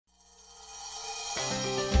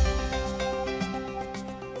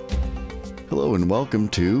Hello and welcome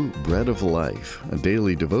to Bread of Life, a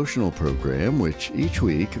daily devotional program which each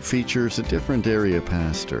week features a different area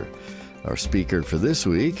pastor. Our speaker for this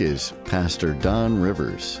week is Pastor Don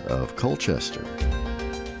Rivers of Colchester.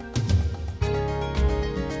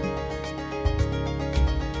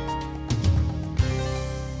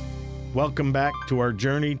 Welcome back to our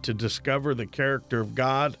journey to discover the character of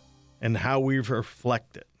God and how we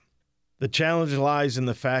reflect it. The challenge lies in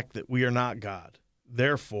the fact that we are not God.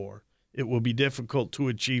 Therefore, it will be difficult to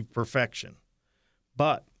achieve perfection,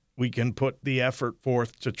 but we can put the effort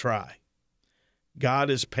forth to try. God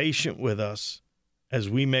is patient with us as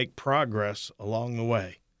we make progress along the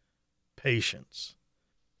way. Patience.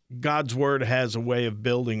 God's Word has a way of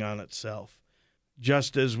building on itself.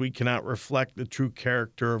 Just as we cannot reflect the true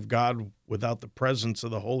character of God without the presence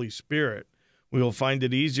of the Holy Spirit, we will find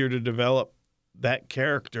it easier to develop that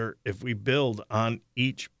character if we build on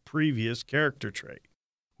each previous character trait.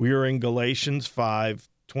 We are in Galatians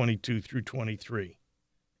 5:22 through 23.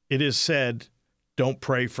 It is said, don't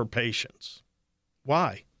pray for patience.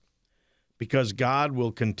 Why? Because God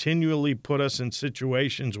will continually put us in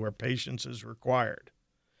situations where patience is required.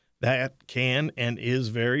 That can and is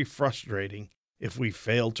very frustrating if we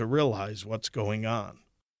fail to realize what's going on.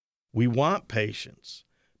 We want patience,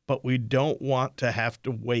 but we don't want to have to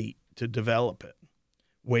wait to develop it.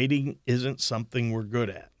 Waiting isn't something we're good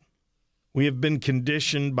at. We have been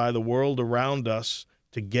conditioned by the world around us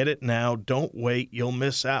to get it now, don't wait, you'll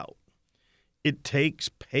miss out. It takes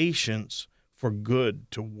patience for good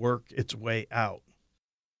to work its way out.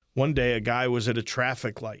 One day, a guy was at a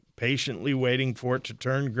traffic light, patiently waiting for it to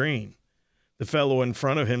turn green. The fellow in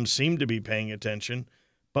front of him seemed to be paying attention,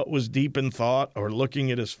 but was deep in thought or looking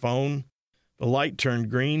at his phone. The light turned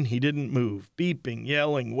green. He didn't move, beeping,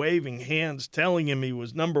 yelling, waving hands, telling him he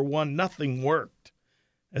was number one. Nothing worked.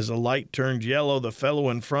 As the light turned yellow, the fellow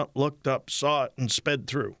in front looked up, saw it, and sped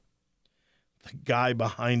through. The guy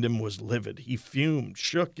behind him was livid. He fumed,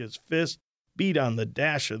 shook his fist, beat on the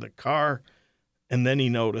dash of the car, and then he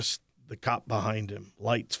noticed the cop behind him,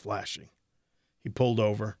 lights flashing. He pulled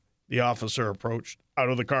over. The officer approached. Out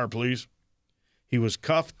of the car, please. He was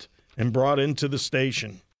cuffed and brought into the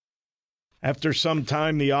station. After some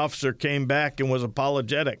time, the officer came back and was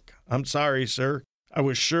apologetic. I'm sorry, sir. I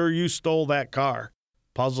was sure you stole that car.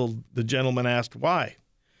 Puzzled, the gentleman asked why.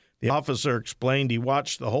 The officer explained he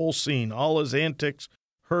watched the whole scene, all his antics,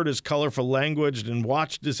 heard his colorful language, and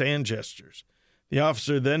watched his hand gestures. The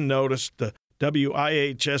officer then noticed the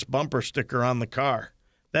WIHS bumper sticker on the car.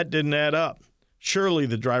 That didn't add up. Surely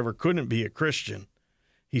the driver couldn't be a Christian.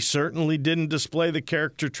 He certainly didn't display the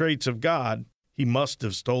character traits of God. He must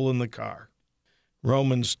have stolen the car.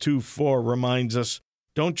 Romans 2:4 reminds us,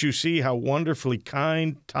 don't you see how wonderfully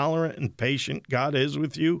kind, tolerant, and patient God is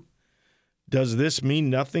with you? Does this mean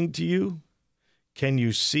nothing to you? Can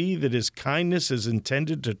you see that His kindness is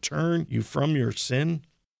intended to turn you from your sin?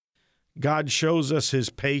 God shows us His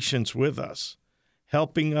patience with us,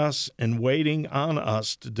 helping us and waiting on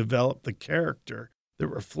us to develop the character that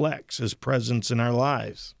reflects His presence in our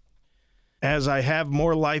lives. As I have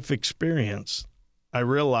more life experience, I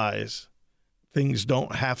realize things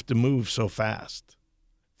don't have to move so fast.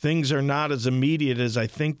 Things are not as immediate as I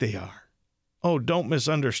think they are. Oh, don't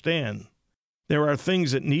misunderstand. There are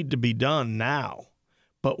things that need to be done now.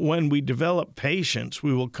 But when we develop patience,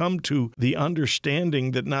 we will come to the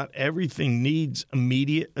understanding that not everything needs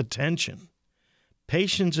immediate attention.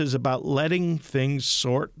 Patience is about letting things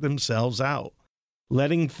sort themselves out,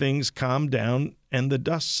 letting things calm down and the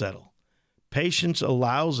dust settle. Patience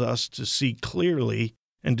allows us to see clearly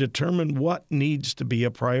and determine what needs to be a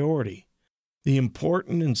priority. The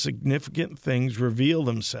important and significant things reveal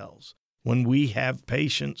themselves when we have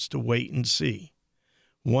patience to wait and see.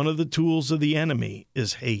 One of the tools of the enemy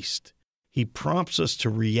is haste. He prompts us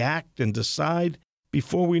to react and decide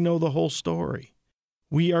before we know the whole story.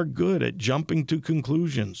 We are good at jumping to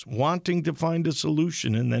conclusions, wanting to find a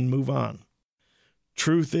solution and then move on.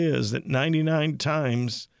 Truth is that 99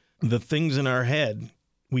 times the things in our head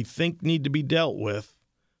we think need to be dealt with,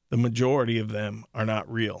 the majority of them are not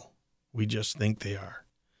real. We just think they are.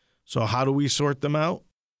 So how do we sort them out?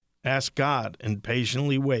 Ask God and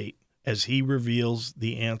patiently wait as He reveals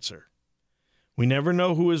the answer. We never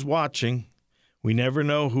know who is watching. We never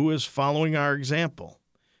know who is following our example.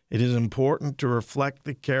 It is important to reflect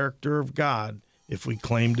the character of God if we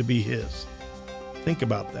claim to be His. Think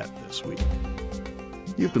about that this week.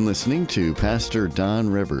 You've been listening to Pastor Don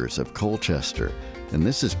Rivers of Colchester, and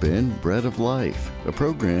this has been Bread of Life, a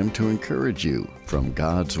program to encourage you from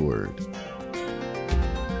God's Word.